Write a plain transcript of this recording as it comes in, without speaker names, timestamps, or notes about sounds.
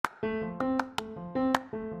Hey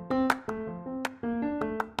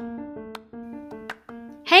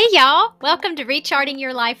y'all, welcome to Recharting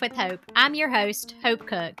Your Life with Hope. I'm your host, Hope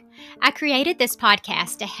Cook. I created this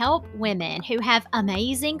podcast to help women who have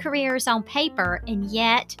amazing careers on paper and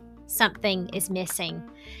yet something is missing.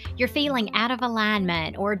 You're feeling out of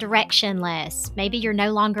alignment or directionless. Maybe you're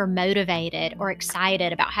no longer motivated or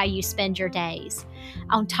excited about how you spend your days.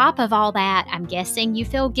 On top of all that, I'm guessing you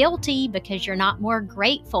feel guilty because you're not more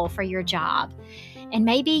grateful for your job. And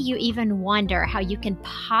maybe you even wonder how you can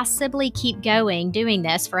possibly keep going doing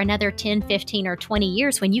this for another 10, 15, or 20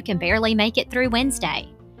 years when you can barely make it through Wednesday.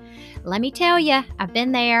 Let me tell you, I've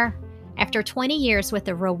been there. After 20 years with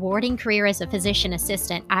a rewarding career as a physician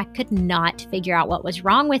assistant, I could not figure out what was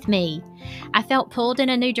wrong with me. I felt pulled in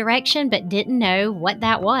a new direction but didn't know what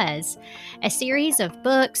that was. A series of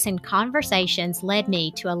books and conversations led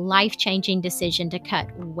me to a life-changing decision to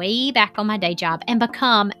cut way back on my day job and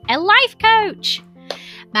become a life coach.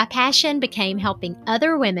 My passion became helping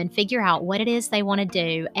other women figure out what it is they want to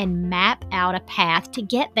do and map out a path to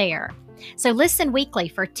get there. So listen weekly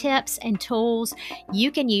for tips and tools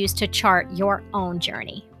you can use to chart your own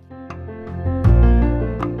journey.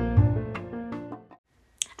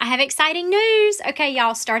 I have exciting news. Okay,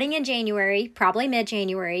 y'all, starting in January, probably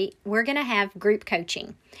mid-January, we're going to have group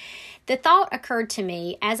coaching. The thought occurred to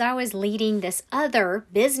me as I was leading this other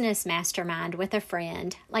business mastermind with a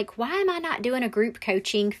friend, like, why am I not doing a group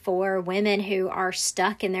coaching for women who are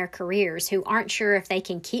stuck in their careers, who aren't sure if they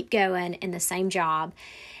can keep going in the same job,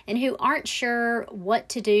 and who aren't sure what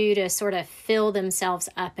to do to sort of fill themselves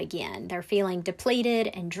up again? They're feeling depleted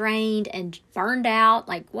and drained and burned out.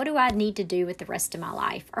 Like, what do I need to do with the rest of my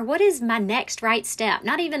life? Or what is my next right step?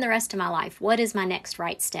 Not even the rest of my life. What is my next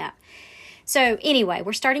right step? So anyway,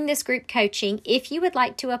 we're starting this group coaching. If you would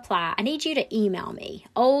like to apply, I need you to email me,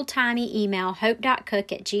 old-timey email,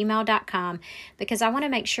 hope.cook@gmail.com, because I want to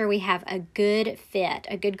make sure we have a good fit,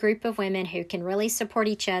 a good group of women who can really support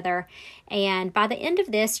each other. And by the end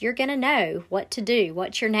of this, you're going to know what to do,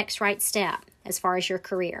 what's your next right step as far as your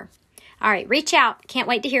career. All right, reach out. Can't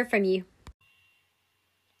wait to hear from you.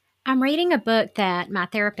 I'm reading a book that my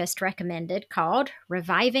therapist recommended called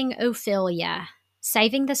Reviving Ophelia: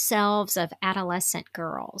 Saving the Selves of Adolescent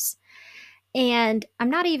Girls. And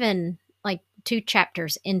I'm not even like 2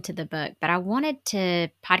 chapters into the book, but I wanted to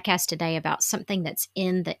podcast today about something that's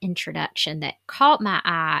in the introduction that caught my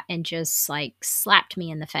eye and just like slapped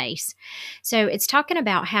me in the face. So it's talking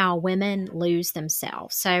about how women lose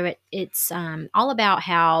themselves. So it's all about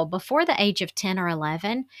how before the age of 10 or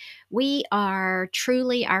 11, we are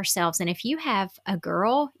truly ourselves. And if you have a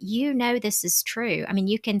girl, you know this is true. I mean,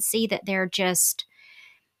 you can see that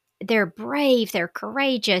they're brave, they're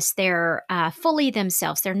courageous, they're fully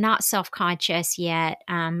themselves. They're not self-conscious yet.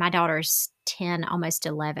 My daughter's 10, almost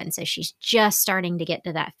 11, so she's just starting to get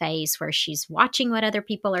to that phase where she's watching what other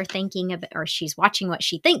people are thinking of, or she's watching what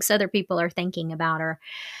she thinks other people are thinking about her.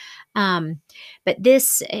 But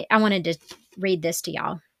this, I wanted to read this to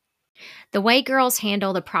y'all. The way girls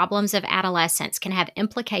handle the problems of adolescence can have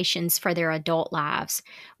implications for their adult lives.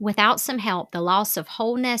 Without some help, the loss of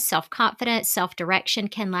wholeness, self-confidence, self-direction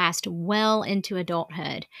can last well into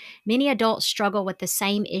adulthood. Many adults struggle with the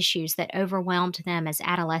same issues that overwhelmed them as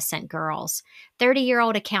adolescent girls.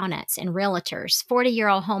 30-year-old accountants and realtors,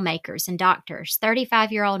 40-year-old homemakers and doctors,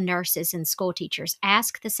 35-year-old nurses and school teachers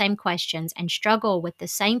ask the same questions and struggle with the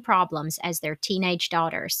same problems as their teenage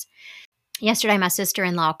daughters. Yesterday, my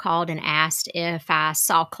sister-in-law called and asked if I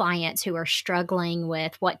saw clients who are struggling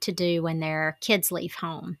with what to do when their kids leave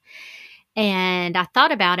home. And I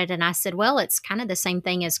thought about it and I said, well, it's kind of the same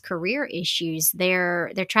thing as career issues.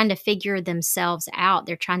 They're trying to figure themselves out.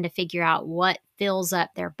 They're trying to figure out what fills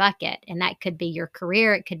up their bucket. And that could be your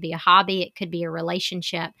career. It could be a hobby. It could be a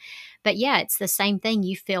relationship. But yeah, it's the same thing.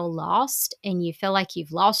 You feel lost and you feel like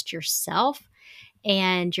you've lost yourself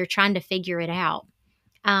and you're trying to figure it out.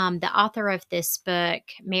 The author of this book,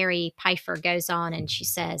 Mary Pfeiffer, goes on and she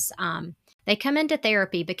says, they come into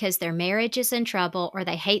therapy because their marriage is in trouble or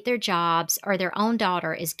they hate their jobs or their own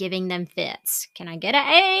daughter is giving them fits. Can I get an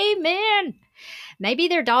amen? Maybe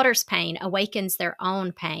their daughter's pain awakens their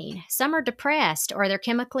own pain. Some are depressed or they're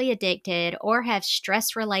chemically addicted or have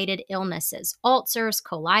stress-related illnesses, ulcers,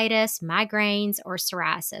 colitis, migraines, or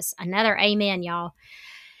psoriasis. Another amen, y'all.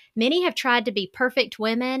 Many have tried to be perfect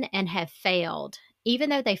women and have failed.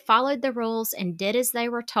 Even though they followed the rules and did as they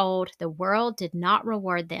were told, the world did not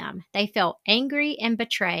reward them. They felt angry and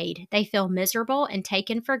betrayed. They feel miserable and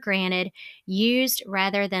taken for granted, used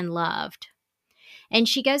rather than loved. And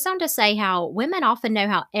she goes on to say how women often know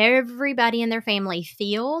how everybody in their family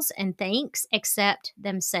feels and thinks except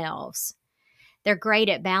themselves. They're great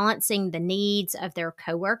at balancing the needs of their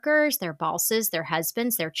coworkers, their bosses, their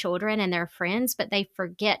husbands, their children, and their friends, but they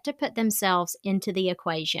forget to put themselves into the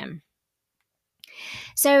equation.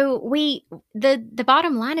 So the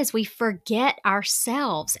bottom line is we forget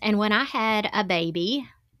ourselves. And when I had a baby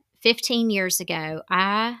 15 years ago,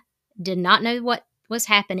 I did not know what was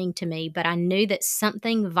happening to me, but I knew that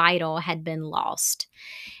something vital had been lost.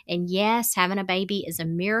 And yes, having a baby is a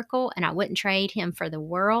miracle, and I wouldn't trade him for the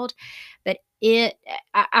world. But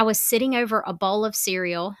I was sitting over a bowl of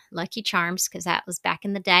cereal, Lucky Charms, because that was back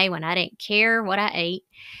in the day when I didn't care what I ate.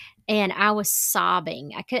 And I was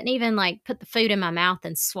sobbing. I couldn't even like put the food in my mouth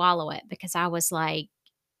and swallow it because I was like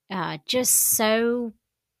just so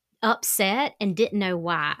upset and didn't know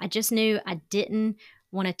why. I just knew I didn't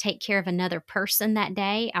want to take care of another person that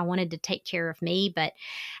day. I wanted to take care of me, but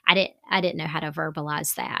I didn't know how to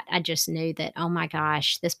verbalize that. I just knew that, oh my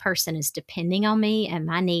gosh, this person is depending on me and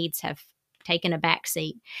my needs have taken a back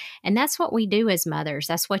seat. And that's what we do as mothers.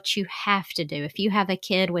 That's what you have to do. If you have a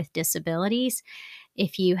kid with disabilities,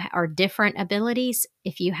 if you are different abilities,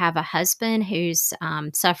 if you have a husband who's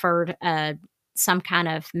suffered some kind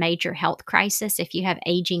of major health crisis, if you have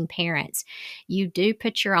aging parents, you do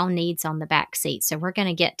put your own needs on the back seat. So we're going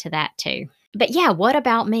to get to that too. But yeah, what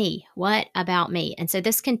about me? What about me? And so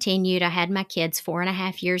this continued. I had my kids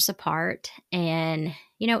 4.5 years apart, and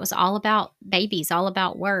it was all about babies, all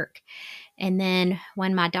about work. And then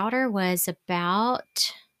when my daughter was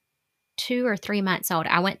about 2 or 3 months old,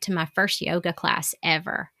 I went to my first yoga class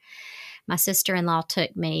ever. My sister-in-law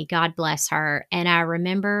took me, God bless her, and I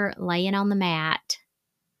remember laying on the mat,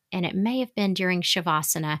 and it may have been during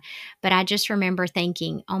Shavasana, but I just remember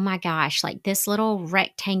thinking, oh my gosh, like this little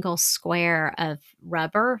rectangle square of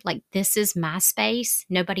rubber, like this is my space.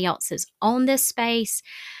 Nobody else is on this space,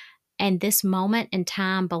 and this moment in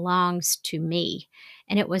time belongs to me.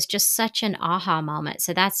 And it was just such an aha moment.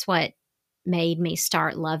 So that's what made me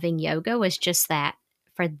start loving yoga, was just that.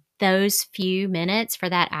 For those few minutes, for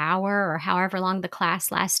that hour or however long the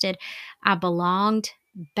class lasted, I belonged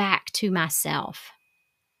back to myself.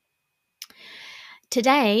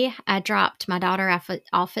 Today, I dropped my daughter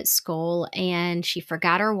off at school, and she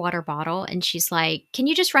forgot her water bottle, and she's like, "Can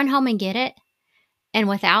you just run home and get it?" And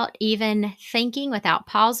without even thinking, without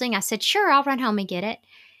pausing, I said, "Sure, I'll run home and get it."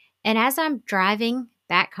 And as I'm driving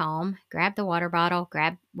back home, grab the water bottle,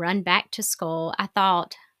 run back to school, I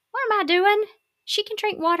thought, what am I doing? She can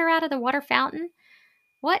drink water out of the water fountain.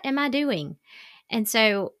 What am I doing? And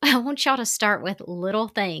so I want y'all to start with little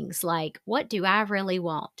things like, what do I really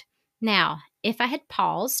want? Now, if I had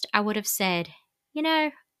paused, I would have said,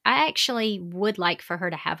 I actually would like for her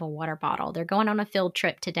to have a water bottle. They're going on a field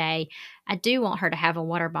trip today. I do want her to have a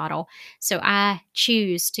water bottle. So I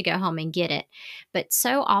choose to go home and get it. But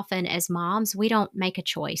so often as moms, we don't make a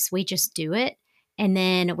choice. We just do it. And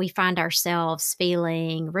then we find ourselves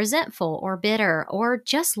feeling resentful or bitter or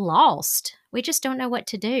just lost. We just don't know what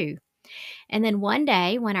to do. And then one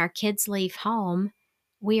day when our kids leave home,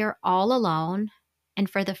 we are all alone. And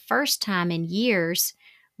for the first time in years,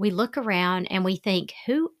 we look around and we think,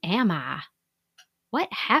 who am I?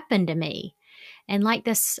 What happened to me? And like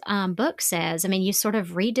this book says, you sort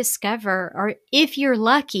of rediscover, or if you're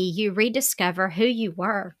lucky, you rediscover who you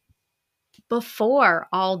were before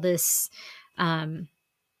all this,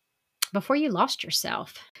 before you lost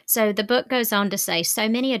yourself. So the book goes on to say, so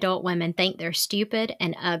many adult women think they're stupid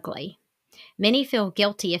and ugly. Many feel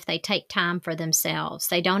guilty if they take time for themselves.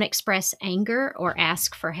 They don't express anger or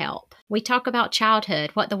ask for help. We talk about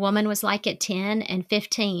childhood, what the woman was like at 10 and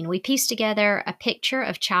 15. We piece together a picture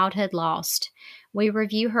of childhood lost. We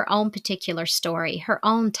review her own particular story, her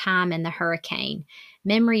own time in the hurricane.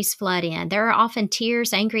 Memories flood in. There are often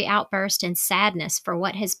tears, angry outbursts, and sadness for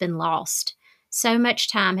what has been lost. So much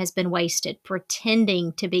time has been wasted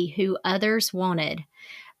pretending to be who others wanted.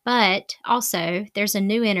 But also, there's a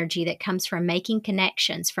new energy that comes from making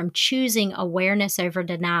connections, from choosing awareness over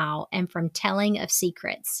denial, and from telling of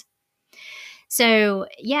secrets. So,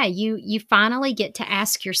 yeah, you finally get to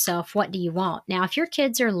ask yourself, what do you want? Now, if your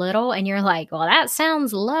kids are little and you're like, well, that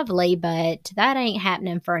sounds lovely, but that ain't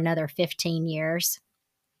happening for another 15 years.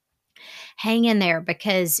 Hang in there,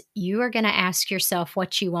 because you are going to ask yourself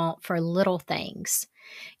what you want for little things.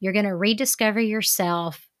 You're going to rediscover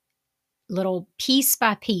yourself little piece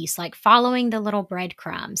by piece, like following the little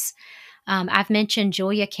breadcrumbs. I've mentioned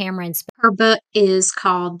Julia Cameron's book. Her book is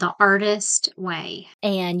called The Artist Way.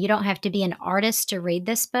 And you don't have to be an artist to read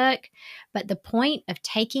this book, but the point of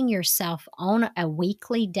taking yourself on a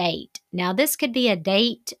weekly date. Now, this could be a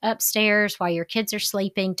date upstairs while your kids are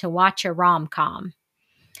sleeping to watch a rom-com.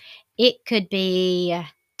 It could be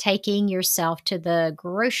taking yourself to the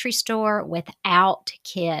grocery store without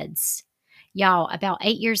kids. Y'all, about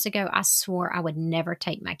 8 years ago, I swore I would never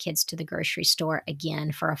take my kids to the grocery store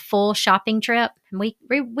again for a full shopping trip. We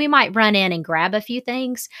might run in and grab a few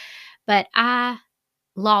things, but I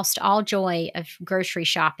lost all joy of grocery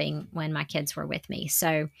shopping when my kids were with me.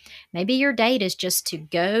 So maybe your date is just to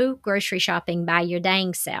go grocery shopping by your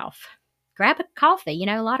dang self. Grab a coffee. You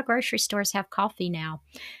know, a lot of grocery stores have coffee now.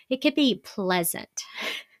 It could be pleasant.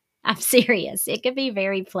 I'm serious. It could be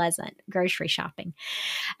very pleasant grocery shopping.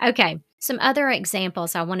 Okay, some other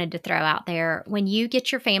examples I wanted to throw out there. When you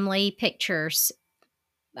get your family pictures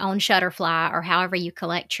on Shutterfly or however you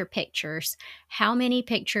collect your pictures, how many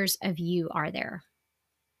pictures of you are there?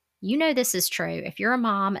 You know this is true. If you're a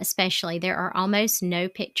mom, especially, there are almost no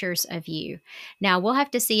pictures of you. Now, we'll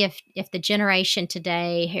have to see if the generation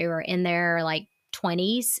today who are in their like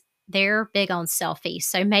 20s, they're big on selfies.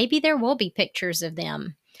 So maybe there will be pictures of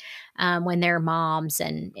them when they're moms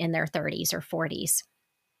and in their 30s or 40s.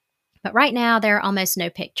 But right now, there are almost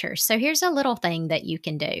no pictures. So here's a little thing that you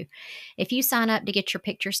can do. If you sign up to get your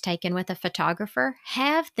pictures taken with a photographer,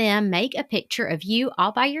 have them make a picture of you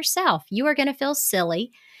all by yourself. You are going to feel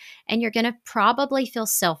silly and you're going to probably feel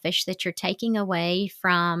selfish that you're taking away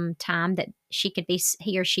from time that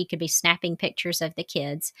he or she could be snapping pictures of the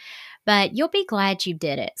kids. But you'll be glad you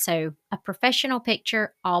did it. So a professional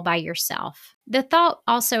picture all by yourself. The thought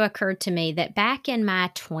also occurred to me that back in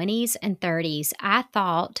my 20s and 30s, I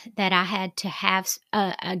thought that I had to have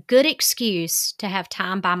a good excuse to have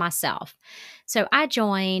time by myself. So I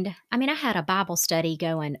had a Bible study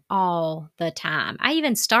going all the time. I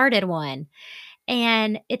even started one.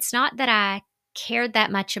 And it's not that I cared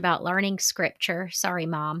that much about learning scripture. Sorry,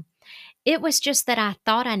 Mom. It was just that I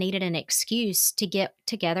thought I needed an excuse to get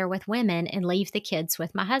together with women and leave the kids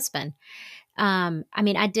with my husband.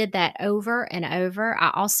 I did that over and over.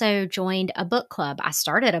 I also joined a book club. I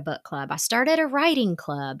started a book club. I started a writing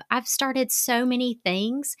club. I've started so many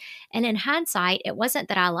things. And in hindsight, it wasn't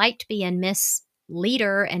that I liked being Miss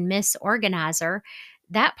Leader and Miss Organizer.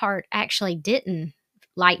 That part actually didn't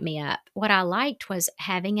light me up. What I liked was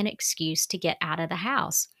having an excuse to get out of the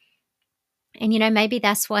house. And, maybe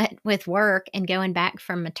that's what with work and going back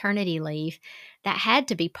from maternity leave, that had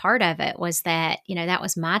to be part of it was that, that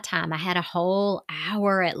was my time. I had a whole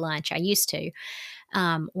hour at lunch. I used to,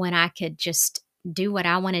 when I could just do what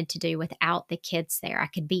I wanted to do without the kids there. I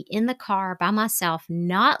could be in the car by myself,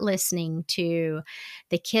 not listening to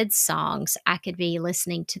the kids' songs. I could be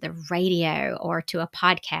listening to the radio or to a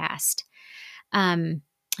podcast.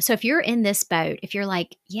 So if you're in this boat, if you're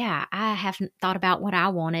like, yeah, I haven't thought about what I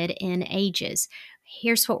wanted in ages,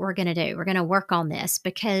 here's what we're going to do. We're going to work on this,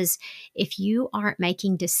 because if you aren't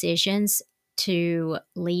making decisions to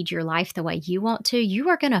lead your life the way you want to, you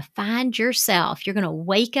are going to find yourself. You're going to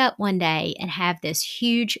wake up one day and have this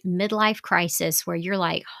huge midlife crisis where you're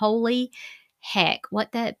like, holy heck,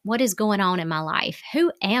 what is going on in my life?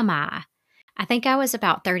 Who am I? I think I was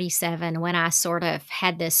about 37 when I sort of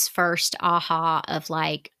had this first aha of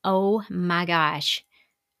like, oh my gosh,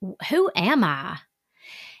 who am I?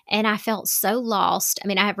 And I felt so lost.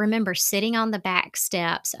 I remember sitting on the back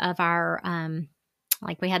steps of our,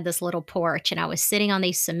 we had this little porch, and I was sitting on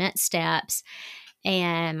these cement steps,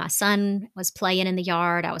 and my son was playing in the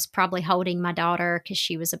yard. I was probably holding my daughter because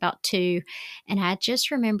she was about 2. And I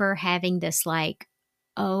just remember having this like,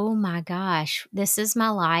 oh my gosh, this is my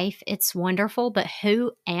life. It's wonderful, but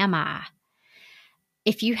who am I?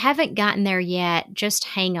 If you haven't gotten there yet, just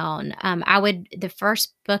hang on. The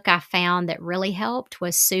first book I found that really helped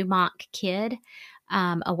was Sue Monk Kidd,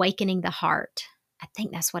 Awakening the Heart. I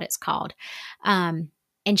think that's what it's called. And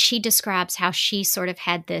she describes how she sort of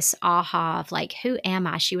had this aha of like, who am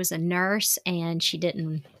I? She was a nurse and she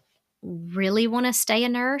didn't really want to stay a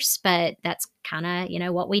nurse, but that's kind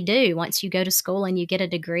of, what we do. Once you go to school and you get a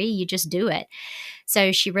degree, you just do it.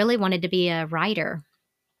 So she really wanted to be a writer.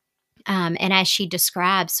 And as she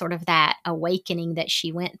describes sort of that awakening that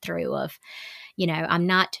she went through of, I'm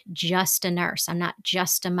not just a nurse. I'm not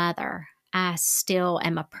just a mother. I still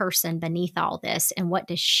am a person beneath all this. And what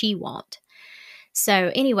does she want?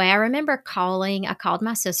 So anyway, I remember I called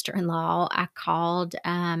my sister-in-law. I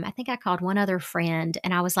think I called one other friend,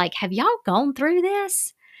 and I was like, have y'all gone through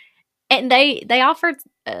this? And they offered,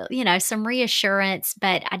 some reassurance,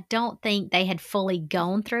 but I don't think they had fully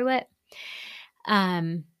gone through it.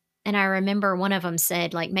 And I remember one of them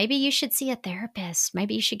said, like, maybe you should see a therapist.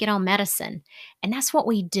 Maybe you should get on medicine. And that's what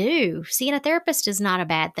we do. Seeing a therapist is not a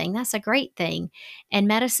bad thing. That's a great thing. And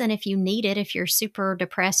medicine, if you need it, if you're super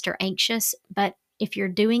depressed or anxious, but if you're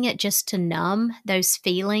doing it just to numb those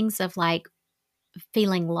feelings of like,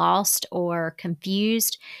 feeling lost or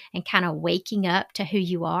confused and kind of waking up to who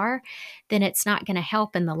you are, then it's not going to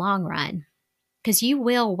help in the long run. Because you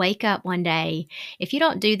will wake up one day. If you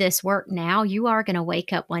don't do this work now, you are going to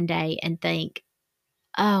wake up one day and think,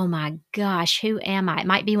 oh my gosh, who am I? It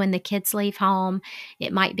might be when the kids leave home.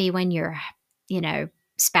 It might be when your, you know,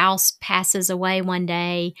 spouse passes away one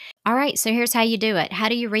day. All right, so here's how you do it. How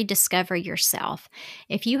do you rediscover yourself?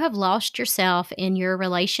 If you have lost yourself in your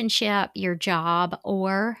relationship, your job,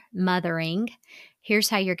 or mothering, here's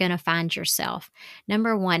how you're going to find yourself.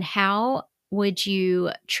 Number one, how would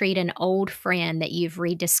you treat an old friend that you've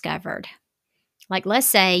rediscovered? Like, let's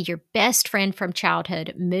say your best friend from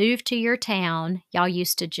childhood moved to your town. Y'all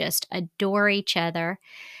used to just adore each other.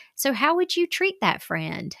 So, how would you treat that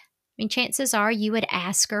friend? I mean, chances are you would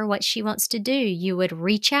ask her what she wants to do. You would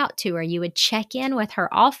reach out to her. You would check in with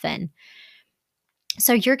her often.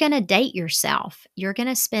 So, you're going to date yourself. You're going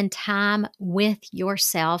to spend time with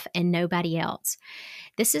yourself and nobody else.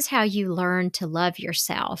 This is how you learn to love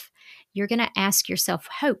yourself. You're going to ask yourself,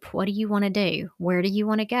 Hope, what do you want to do? Where do you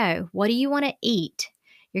want to go? What do you want to eat?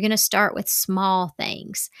 You're going to start with small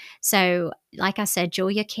things. So, like I said,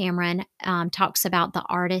 Julia Cameron talks about the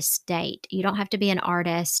artist's date. You don't have to be an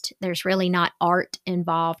artist. There's really not art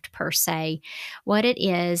involved per se. What it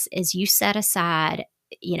is you set aside,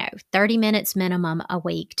 30 minutes minimum a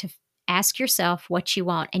week to ask yourself what you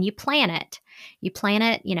want, and you plan it. You plan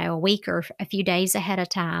it, a week or a few days ahead of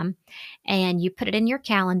time, and you put it in your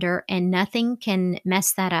calendar, and nothing can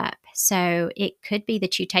mess that up. So it could be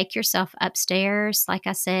that you take yourself upstairs, like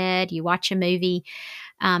I said, you watch a movie.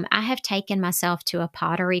 I have taken myself to a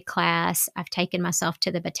pottery class. I've taken myself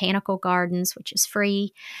to the botanical gardens, which is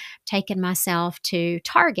free. Taken myself to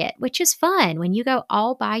Target, which is fun. When you go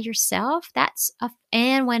all by yourself,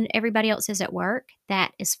 and when everybody else is at work,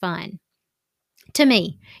 that is fun. To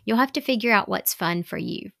me, you'll have to figure out what's fun for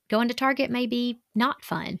you. Going to Target may be not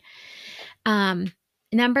fun.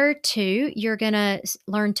 Number two, you're going to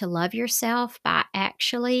learn to love yourself by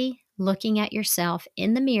actually looking at yourself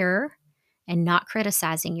in the mirror and not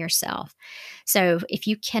criticizing yourself. So if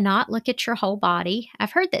you cannot look at your whole body,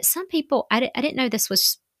 I've heard that some people, I didn't know this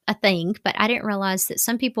was a thing, but I didn't realize that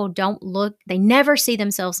some people they never see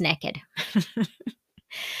themselves naked.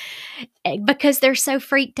 Because they're so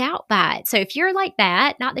freaked out by it. So if you're like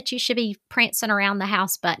that, not that you should be prancing around the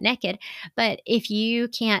house butt naked, but if you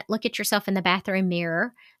can't look at yourself in the bathroom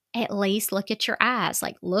mirror, at least look at your eyes.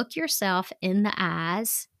 Like, look yourself in the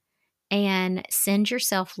eyes and send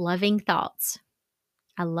yourself loving thoughts.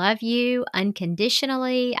 I love you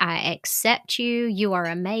unconditionally. I accept you. You are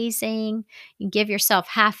amazing. You give yourself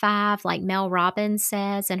high five, like Mel Robbins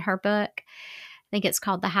says in her book. I think it's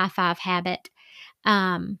called The High Five Habit.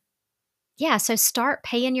 So start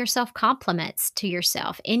paying yourself compliments to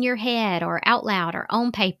yourself in your head or out loud or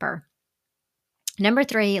on paper. Number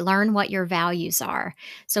three, learn what your values are.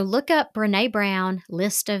 So look up Brené Brown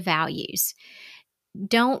list of values.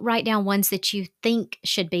 Don't write down ones that you think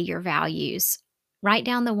should be your values. Write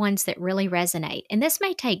down the ones that really resonate. And this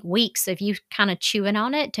may take weeks of you kind of chewing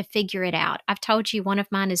on it to figure it out. I've told you one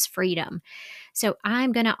of mine is freedom. So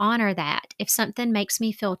I'm going to honor that. If something makes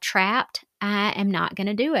me feel trapped, I am not going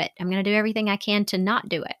to do it. I'm going to do everything I can to not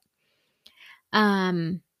do it.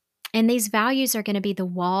 And these values are going to be the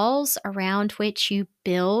walls around which you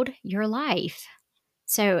build your life.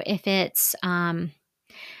 So if it's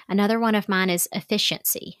another one of mine is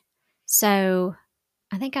efficiency. So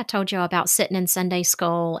I think I told y'all about sitting in Sunday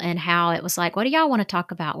school and how it was like, what do y'all want to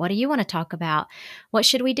talk about? What do you want to talk about? What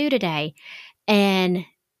should we do today? And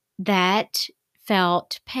that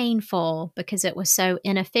felt painful because it was so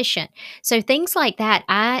inefficient. So things like that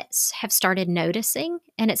I have started noticing,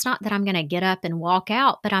 and it's not that I'm going to get up and walk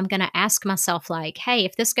out, but I'm going to ask myself like, hey,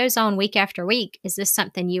 if this goes on week after week, is this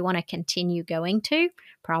something you want to continue going to?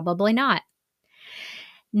 Probably not.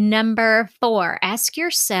 Number four, ask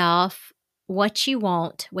yourself what you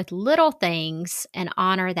want with little things and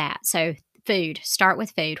honor that. So food, start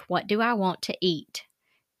with food. What do I want to eat?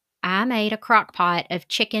 I made a crock pot of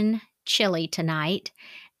chicken chili tonight.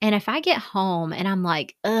 And if I get home and I'm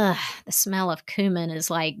like, ugh, the smell of cumin is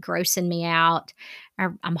like grossing me out.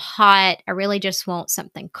 I'm hot. I really just want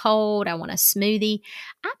something cold. I want a smoothie.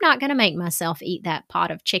 I'm not going to make myself eat that pot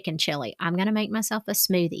of chicken chili. I'm going to make myself a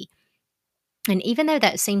smoothie. And even though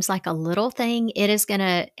that seems like a little thing, it is going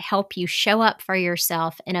to help you show up for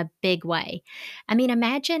yourself in a big way. I mean,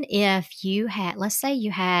 imagine if let's say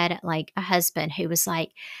you had like a husband who was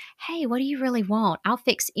like, hey, what do you really want? I'll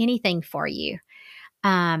fix anything for you.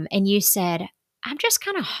 And you said, I'm just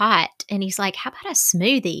kind of hot. And he's like, how about a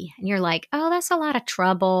smoothie? And you're like, oh, that's a lot of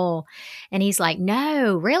trouble. And he's like,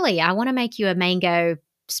 no, really, I want to make you a mango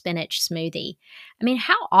spinach smoothie. I mean,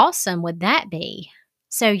 how awesome would that be?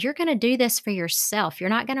 So you're going to do this for yourself. You're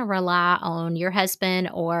not going to rely on your husband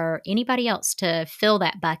or anybody else to fill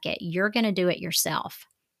that bucket. You're going to do it yourself.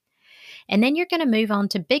 And then you're going to move on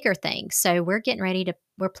to bigger things. So we're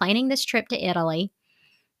planning this trip to Italy.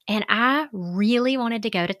 And I really wanted to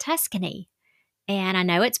go to Tuscany. And I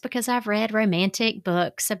know it's because I've read romantic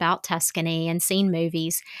books about Tuscany and seen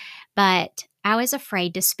movies, but I was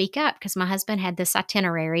afraid to speak up because my husband had this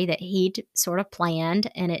itinerary that he'd sort of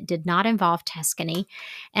planned and it did not involve Tuscany.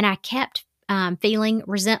 And I kept feeling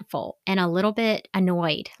resentful and a little bit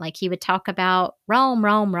annoyed. Like he would talk about Rome,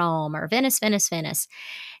 Rome, Rome, or Venice, Venice, Venice.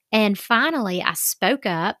 And finally, I spoke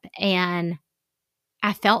up and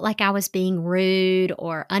I felt like I was being rude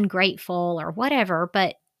or ungrateful or whatever.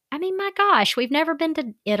 But I mean, my gosh, we've never been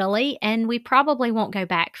to Italy and we probably won't go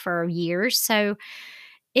back for years. So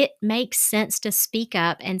it makes sense to speak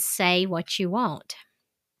up and say what you want.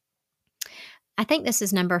 I think this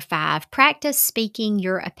is number 5. Practice speaking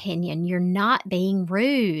your opinion. You're not being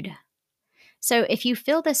rude. So if you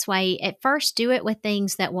feel this way, at first do it with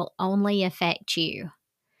things that will only affect you.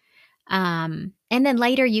 And then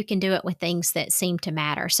later you can do it with things that seem to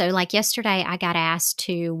matter. So like yesterday, I got asked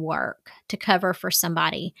to work to cover for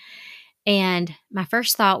somebody. And my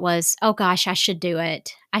first thought was, oh gosh, I should do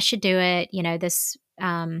it. I should do it. You know, this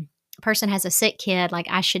person has a sick kid. Like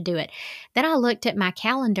I should do it. Then I looked at my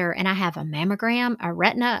calendar and I have a mammogram, a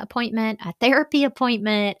retina appointment, a therapy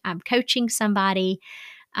appointment. I'm coaching somebody.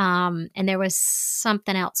 And there was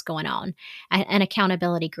something else going on, an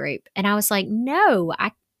accountability group. And I was like, no,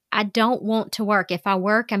 I don't want to work. If I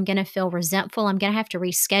work, I'm going to feel resentful. I'm going to have to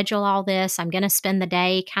reschedule all this. I'm going to spend the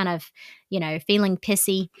day kind of, feeling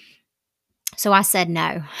pissy. So I said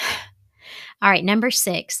no. All right, number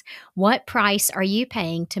 6, what price are you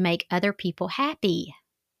paying to make other people happy?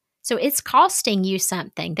 So it's costing you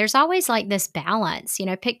something. There's always like this balance,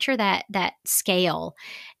 picture that scale.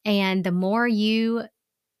 And the more you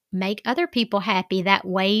make other people happy, that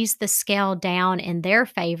weighs the scale down in their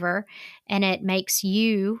favor and it makes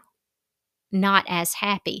you not as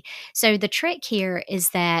happy. So the trick here is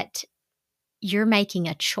that you're making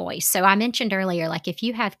a choice. So I mentioned earlier, like if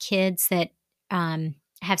you have kids that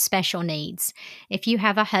have special needs, if you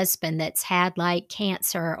have a husband that's had like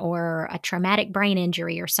cancer or a traumatic brain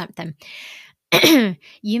injury or something,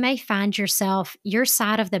 you may find yourself, your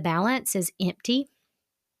side of the balance is empty.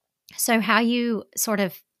 So how you sort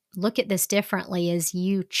of look at this differently is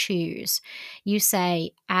you choose. You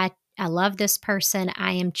say, I love this person.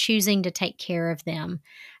 I am choosing to take care of them.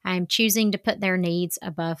 I am choosing to put their needs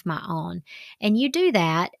above my own. And you do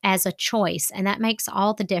that as a choice, and that makes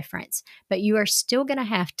all the difference. But you're still going to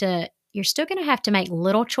have to make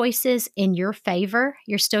little choices in your favor.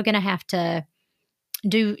 You're still going to have to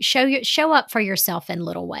show up for yourself in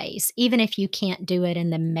little ways, even if you can't do it in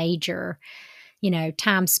the major,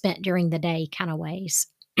 time spent during the day kind of ways.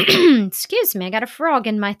 Excuse me, I got a frog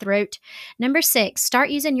in my throat. Number 6, start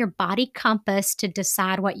using your body compass to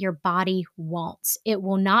decide what your body wants. It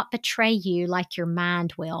will not betray you like your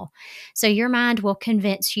mind will. So your mind will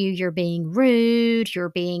convince you you're being rude,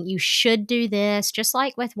 you should do this, just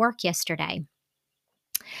like with work yesterday.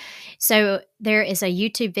 So there is a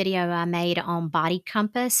YouTube video I made on body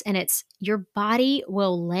compass, and it's your body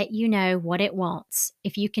will let you know what it wants.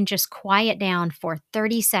 If you can just quiet down for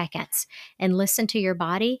 30 seconds and listen to your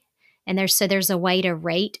body. And there's a way to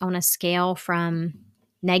rate on a scale from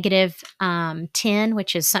negative 10,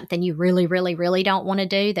 which is something you really, really, really don't want to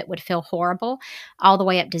do that would feel horrible, all the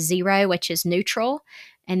way up to 0, which is neutral,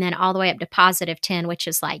 and then all the way up to positive 10, which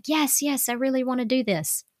is like, yes, yes, I really want to do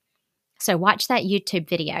this. So watch that YouTube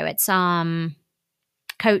video. It's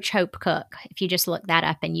Coach Hope Cook, if you just look that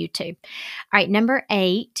up in YouTube. All right, number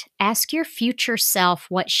 8, ask your future self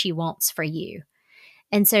what she wants for you.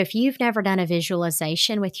 And so if you've never done a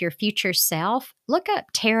visualization with your future self, look up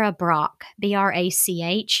Tara Brach,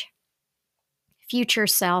 Brach, future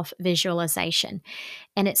self visualization.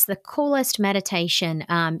 And it's the coolest meditation.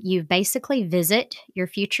 You basically visit your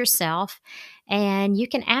future self and you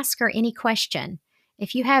can ask her any question.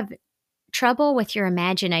 If you have trouble with your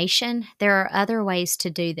imagination, there are other ways to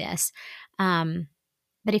do this.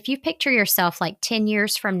 But if you picture yourself like 10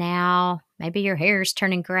 years from now, maybe your hair is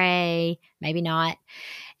turning gray, maybe not,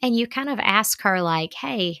 and you kind of ask her like,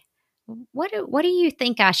 hey, what do you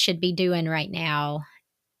think I should be doing right now?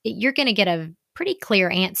 You're going to get a pretty clear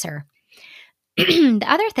answer. The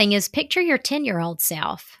other thing is picture your 10-year-old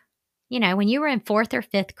self. When you were in 4th or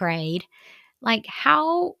 5th grade, Like,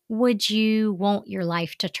 how would you want your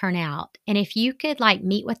life to turn out? And if you could like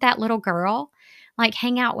meet with that little girl, like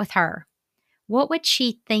hang out with her, what would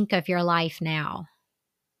she think of your life now?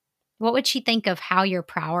 What would she think of how you're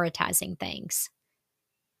prioritizing things?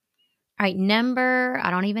 All right, number,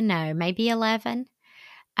 I don't even know, maybe 11.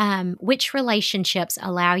 Which relationships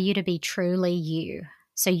allow you to be truly you?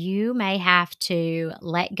 So you may have to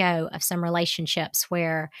let go of some relationships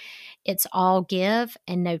where it's all give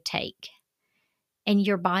and no take. And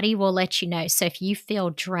your body will let you know. So if you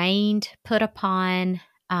feel drained, put upon,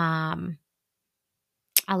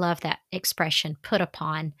 I love that expression, put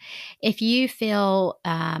upon. If you feel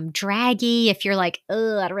draggy, if you're like,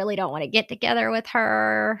 oh, I really don't want to get together with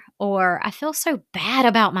her, or I feel so bad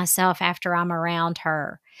about myself after I'm around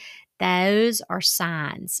her, those are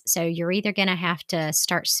signs. So you're either going to have to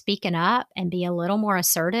start speaking up and be a little more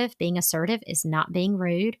assertive. Being assertive is not being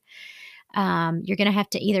rude. You're going to have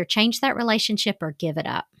to either change that relationship or give it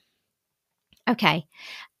up. Okay.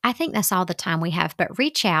 I think that's all the time we have, but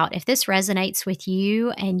reach out if this resonates with you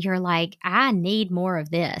and you're like, I need more of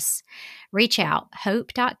this. Reach out,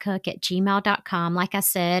 hope.cook@gmail.com. Like I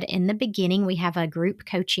said in the beginning, we have a group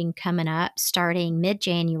coaching coming up starting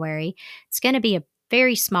mid-January. It's going to be a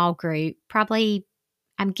very small group, probably,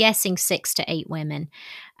 I'm guessing 6 to 8 women.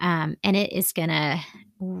 And it is going to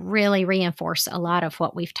really reinforce a lot of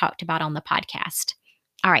what we've talked about on the podcast.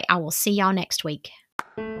 All right, I will see y'all next week.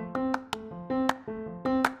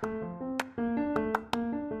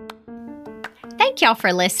 Thank y'all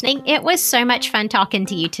for listening. It was so much fun talking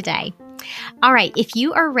to you today. All right, if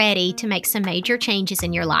you are ready to make some major changes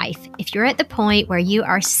in your life, if you're at the point where you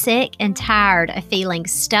are sick and tired of feeling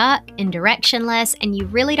stuck and directionless and you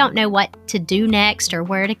really don't know what to do next or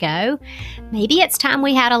where to go, maybe it's time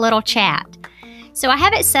we had a little chat. So I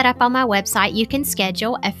have it set up on my website. You can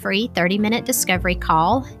schedule a free 30-minute discovery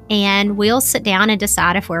call, and we'll sit down and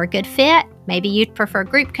decide if we're a good fit. Maybe you'd prefer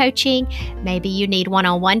group coaching, maybe you need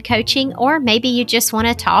one-on-one coaching, or maybe you just want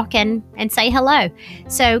to talk and say hello.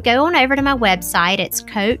 So go on over to my website. It's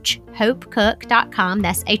CoachHopeCook.com.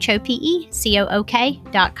 That's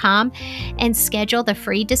HopeCook.com, and schedule the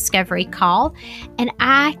free discovery call. And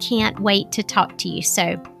I can't wait to talk to you.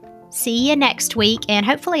 So see you next week, and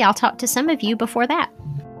hopefully I'll talk to some of you before that.